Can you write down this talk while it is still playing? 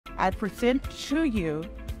I present to you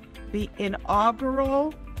the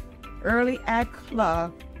inaugural Early Ed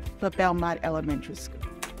Club for Belmont Elementary School.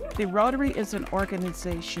 The Rotary is an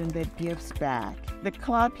organization that gives back. The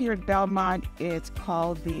club here at Belmont is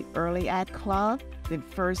called the Early Ed Club, the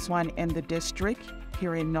first one in the district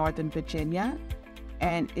here in Northern Virginia,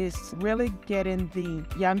 and it's really getting the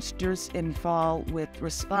youngsters involved with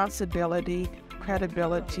responsibility,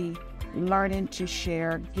 credibility, learning to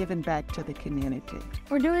share, giving back to the community.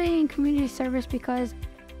 We're doing community service because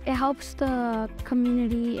it helps the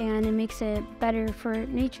community and it makes it better for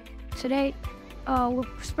nature. Today, we're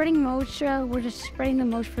spreading mulch. We're just spreading the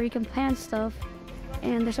mulch where you can plant stuff.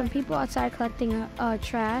 And there's some people outside collecting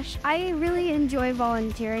trash. I really enjoy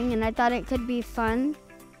volunteering and I thought it could be fun.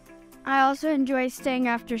 I also enjoy staying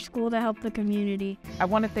after school to help the community. I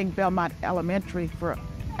want to thank Belmont Elementary for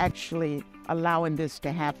actually allowing this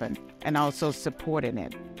to happen and also supporting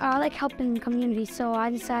it. I like helping the community, so I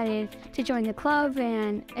decided to join the club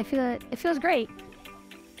and it feels great.